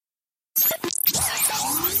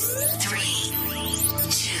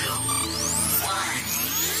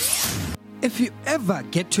If you ever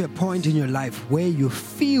get to a point in your life where you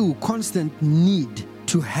feel constant need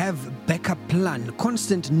to have backup plan,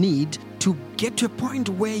 constant need to get to a point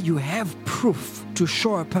where you have proof to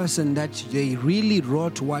show a person that they really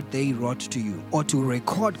wrote what they wrote to you, or to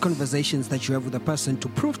record conversations that you have with a person to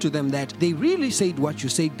prove to them that they really said what you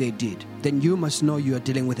said they did, then you must know you are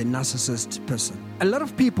dealing with a narcissist person. A lot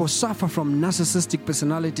of people suffer from narcissistic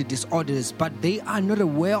personality disorders, but they are not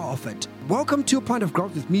aware of it. Welcome to Point of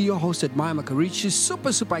Growth with me, your host, Admire Makarichi.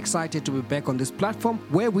 Super excited to be back on this platform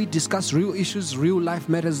where we discuss real issues, real life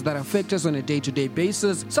matters that affect us on a day-to-day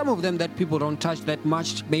basis. Some of them that people don't touch that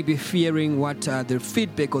much, maybe fearing what the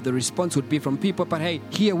feedback or the response would be from people. But hey,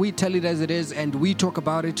 here we tell it as it is and we talk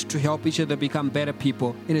about it to help each other become better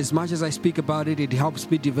people. And as much as I speak about it, it helps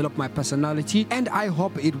me develop my personality, and I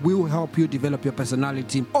hope it will help you develop your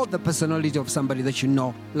personality or the personality of somebody that you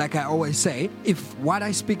know. Like I always say, if what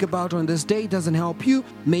I speak about on this day doesn't help you,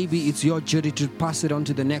 maybe it's your duty to pass it on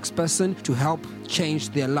to the next person to help change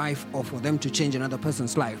their life, or for them to change another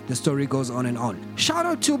person's life. The story goes on and on. Shout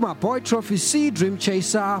out to my boy Trophy C, Dream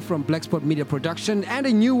Chaser from Blackspot Media Production, and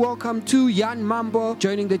a new welcome to Jan Mambo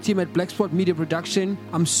joining the team at Blackspot Media Production.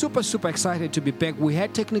 I'm super excited to be back. We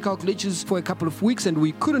had technical glitches for a couple of weeks and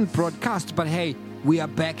we couldn't broadcast, but hey, we are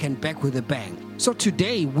back and back with a bang. So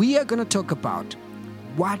today we are going to talk about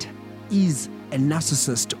what is a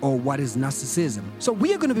narcissist, or what is narcissism. So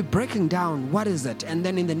we are going to be breaking down what is it, and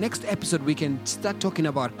then in the next episode we can start talking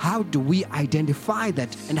about how do we identify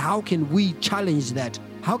that and how can we challenge that.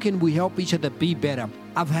 How can we help each other be better?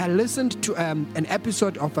 I've listened to an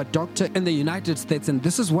episode of a doctor in the United States, and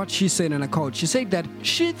this is what she said, and I quote. She said that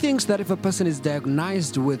she thinks that if a person is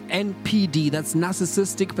diagnosed with NPD, that's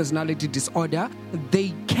narcissistic personality disorder,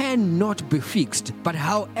 they cannot be fixed. But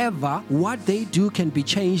however, what they do can be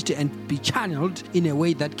changed and be channeled in a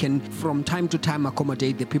way that can from time to time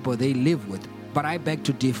accommodate the people they live with. But I beg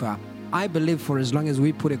to differ. I believe for as long as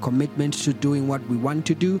we put a commitment to doing what we want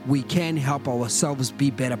to do, we can help ourselves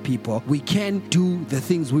be better people. We can do the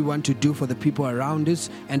things we want to do for the people around us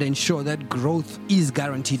and ensure that growth is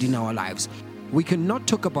guaranteed in our lives. We cannot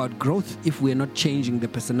talk about growth if we're not changing the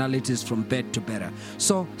personalities from bad to better.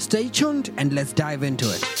 So stay tuned and let's dive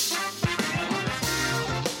into it.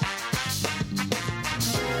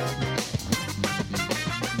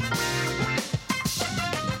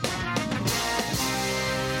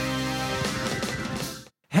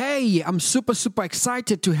 Hey, I'm super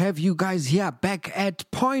excited to have you guys here back at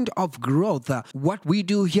Point of Growth. What we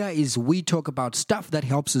do here is we talk about stuff that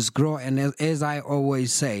helps us grow, and as I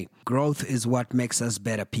always say, growth is what makes us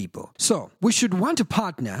better people. So, we should want a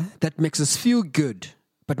partner that makes us feel good,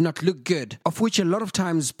 but not look good, of which a lot of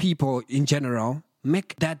times people in general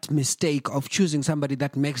make that mistake of choosing somebody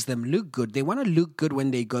that makes them look good. They want to look good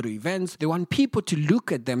when they go to events. They want people to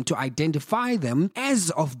look at them, to identify them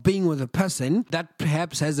as of being with a person that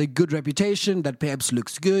perhaps has a good reputation, that perhaps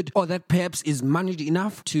looks good, or that perhaps is moneyed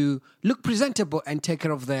enough to look presentable and take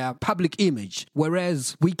care of their public image.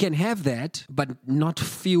 Whereas we can have that, but not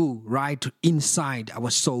feel right inside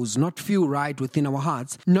our souls, not feel right within our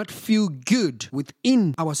hearts, not feel good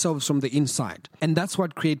within ourselves from the inside. And that's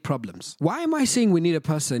what creates problems. Why am I saying we need a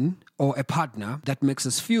person or a partner that makes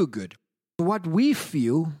us feel good? What we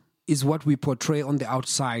feel is what we portray on the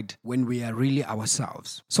outside when we are really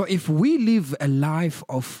ourselves. So if we live a life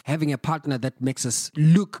of having a partner that makes us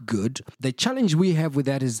look good, the challenge we have with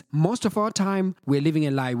that is most of our time we're living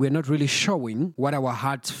a lie. We're not really showing what our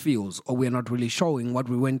heart feels, or we're not really showing what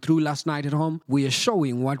we went through last night at home. We are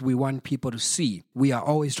showing what we want people to see. We are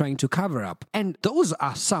always trying to cover up. And those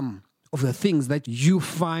are some of the things that you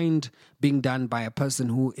find being done by a person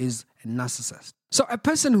who is a narcissist. So a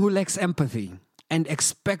person who lacks empathy and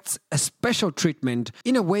expects a special treatment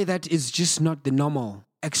in a way that is just not the normal,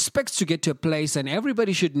 expects to get to a place and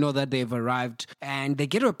everybody should know that they've arrived, and they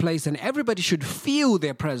get to a place and everybody should feel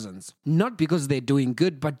their presence, not because they're doing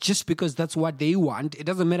good, but just because that's what they want. It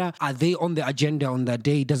doesn't matter, are they on the agenda on that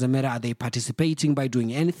day? It doesn't matter, are they participating by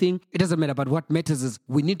doing anything? It doesn't matter, but what matters is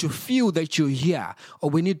we need to feel that you're here, or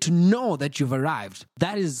we need to know that you've arrived.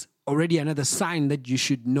 That is already another sign that you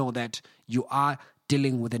should know that you are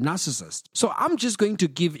dealing with a narcissist. So I'm just going to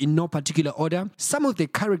give, in no particular order, some of the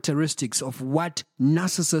characteristics of what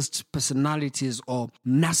narcissist personalities or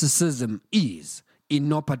narcissism is, in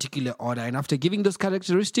no particular order. And after giving those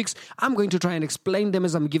characteristics, I'm going to try and explain them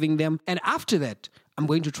as I'm giving them. And after that, I'm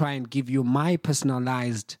going to try and give you my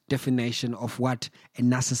personalized definition of what a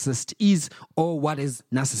narcissist is, or what is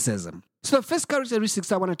narcissism. So the first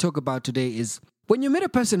characteristics I want to talk about today is when you meet a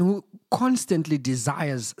person who constantly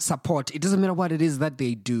desires support. It doesn't matter what it is that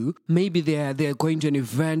they do. Maybe they're going to an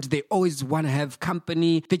event. They always want to have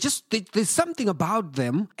company. There's something about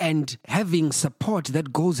them and having support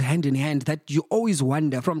that goes hand in hand that you always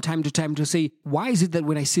wonder from time to time to say, why is it that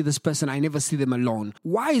when I see this person, I never see them alone?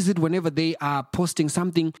 Why is it whenever they are posting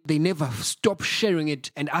something, they never stop sharing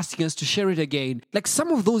it and asking us to share it again? Like,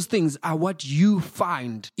 some of those things are what you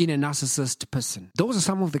find in a narcissist person. Those are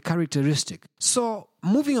some of the characteristics. So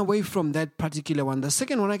moving away from that particular one, the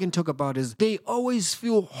second one I can talk about is they always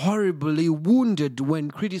feel horribly wounded when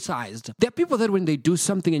criticized. There are people that when they do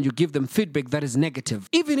something and you give them feedback that is negative,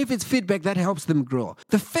 even if it's feedback that helps them grow,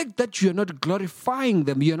 the fact that you're not glorifying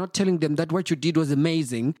them, you're not telling them that what you did was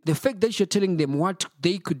amazing, the fact that you're telling them what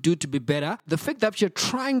they could do to be better, the fact that you're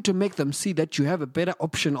trying to make them see that you have a better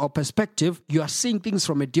option or perspective, you are seeing things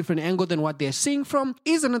from a different angle than what they're seeing from,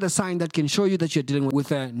 is another sign that can show you that you're dealing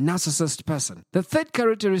with a narcissist person. The third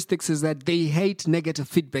characteristics is that they hate negative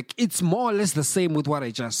feedback. It's more or less the same with what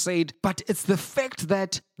I just said, but it's the fact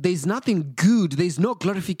that there's nothing good, there's no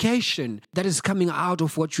glorification that is coming out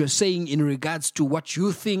of what you're saying in regards to what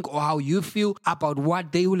you think or how you feel about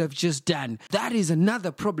what they will have just done. That is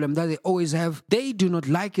another problem that they always have. They do not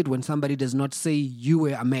like it when somebody does not say you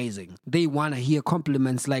were amazing. They want to hear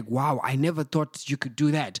compliments like, wow, I never thought you could do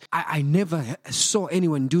that. I never saw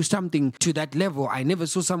anyone do something to that level. I never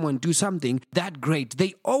saw someone do something that great.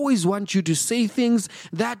 They always want you to say things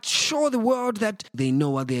that show the world that they know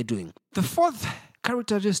what they're doing. The fourth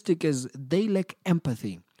characteristic is they lack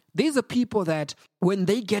empathy. These are people that when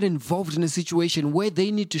they get involved in a situation where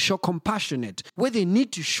they need to show compassionate, where they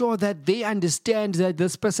need to show that they understand that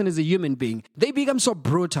this person is a human being, they become so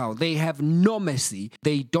brutal. They have no mercy.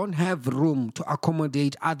 They don't have room to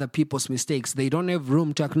accommodate other people's mistakes. They don't have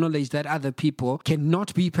room to acknowledge that other people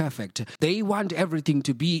cannot be perfect. They want everything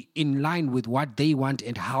to be in line with what they want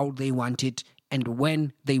and how they want it and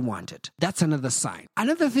when they want it. That's another sign.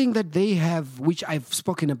 Another thing that they have, which I've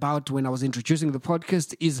spoken about when I was introducing the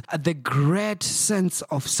podcast, is the great sense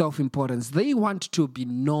of self-importance. They want to be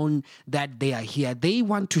known that they are here. They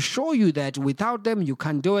want to show you that without them, you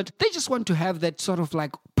can't do it. They just want to have that sort of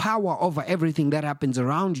like power over everything that happens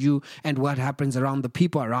around you and what happens around the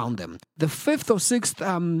people around them. The fifth or sixth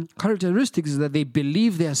characteristic is that they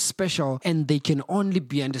believe they are special and they can only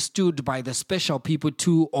be understood by the special people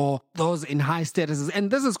too, or those in high statuses. And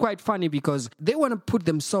this is quite funny because they want to put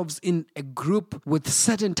themselves in a group with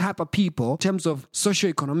certain type of people in terms of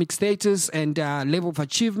socioeconomic status and level of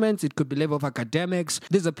achievements. It could be level of academics.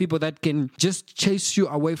 These are people that can just chase you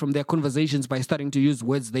away from their conversations by starting to use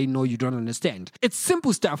words they know you don't understand. It's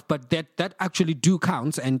simple stuff, but that actually do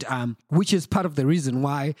counts, and which is part of the reason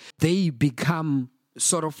why they become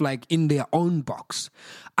sort of like in their own box.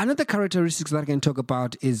 Another characteristic that I can talk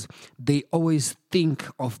about is they always think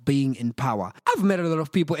of being in power. I've met a lot of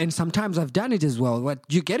people, and sometimes I've done it as well, but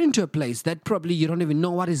you get into a place that probably you don't even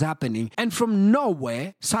know what is happening, and from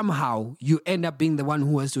nowhere, somehow, you end up being the one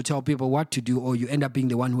who has to tell people what to do, or you end up being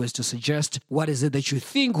the one who has to suggest what is it that you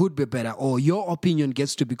think would be better, or your opinion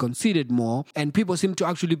gets to be considered more, and people seem to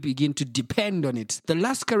actually begin to depend on it. The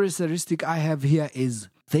last characteristic I have here is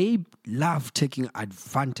they love taking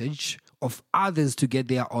advantage of others to get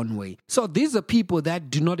their own way. So these are people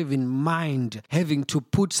that do not even mind having to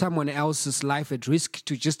put someone else's life at risk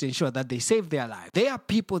to just ensure that they save their life. They are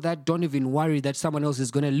people that don't even worry that someone else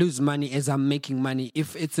is going to lose money as I'm making money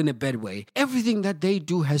if it's in a bad way. Everything that they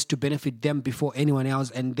do has to benefit them before anyone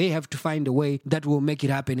else, and they have to find a way that will make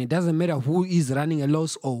it happen. It doesn't matter who is running a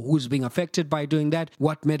loss or who's being affected by doing that.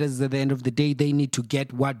 What matters is at the end of the day, they need to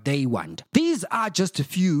get what they want. These are just a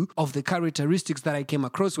few of the characteristics that I came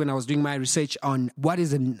across when I was doing my research on what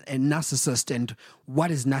is a narcissist and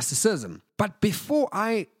what is narcissism. But before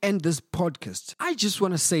I end this podcast, I just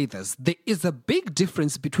want to say this. There is a big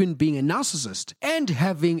difference between being a narcissist and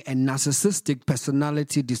having a narcissistic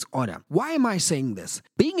personality disorder. Why am I saying this?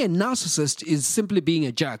 Being a narcissist is simply being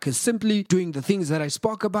a jerk, is simply doing the things that I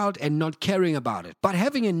spoke about and not caring about it. But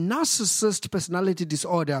having a narcissist personality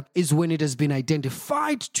disorder is when it has been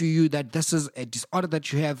identified to you that this is a disorder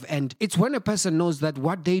that you have, and it's when a person knows that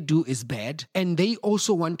what they do is bad and they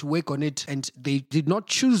also want to work on it, and they did not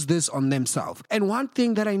choose this on themselves. And one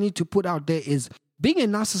thing that I need to put out there is being a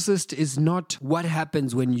narcissist is not what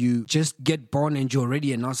happens when you just get born and you're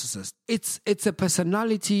already a narcissist. It's a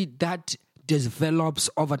personality that develops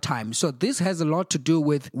over time. So this has a lot to do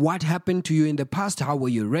with what happened to you in the past, how were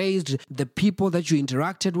you raised, the people that you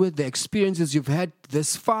interacted with, the experiences you've had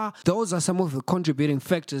this far. Those are some of the contributing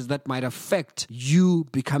factors that might affect you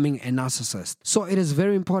becoming a narcissist. So it is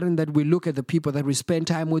very important that we look at the people that we spend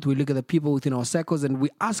time with, we look at the people within our circles, and we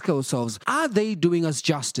ask ourselves, are they doing us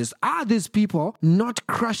justice? Are these people not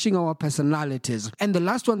crushing our personalities? And the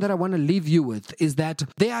last one that I want to leave you with is that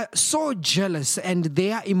they are so jealous and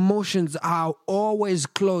their emotions are always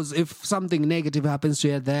close if something negative happens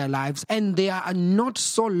to their lives, and they are not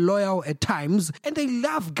so loyal at times, and they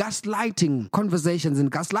love gaslighting conversations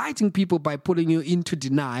and gaslighting people by putting you into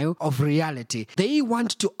denial of reality. They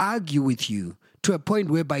want to argue with you to a point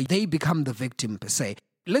whereby they become the victim per se.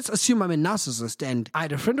 Let's assume I'm a narcissist and I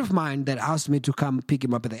had a friend of mine that asked me to come pick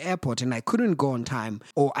him up at the airport and I couldn't go on time,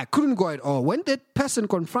 or I couldn't go at all. When that person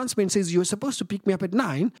confronts me and says, you're supposed to pick me up at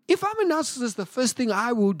 9, if I'm a narcissist, the first thing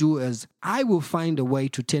I will do is I will find a way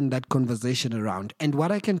to turn that conversation around. And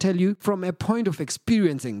what I can tell you from a point of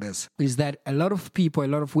experiencing this is that a lot of people, a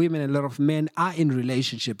lot of women, a lot of men are in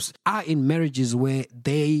relationships, are in marriages where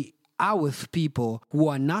they are with people who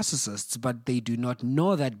are narcissists, but they do not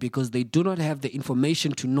know that because they do not have the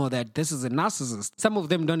information to know that this is a narcissist. Some of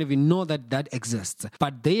them don't even know that that exists,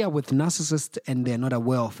 but they are with narcissists and they're not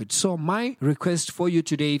aware of it. So my request for you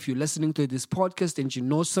today, if you're listening to this podcast and you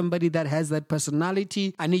know somebody that has that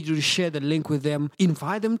personality, I need you to share the link with them.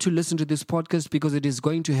 Invite them to listen to this podcast because it is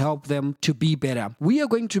going to help them to be better. We are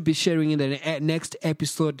going to be sharing in the next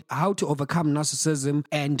episode how to overcome narcissism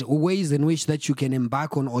and ways in which that you can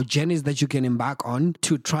embark on, or journeys that you can embark on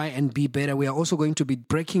to try and be better. We are also going to be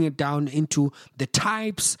breaking it down into the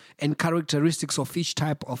types and characteristics of each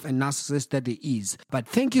type of a narcissist that there is. But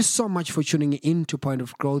thank you so much for tuning in to Point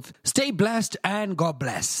of Growth. Stay blessed and God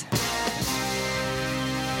bless.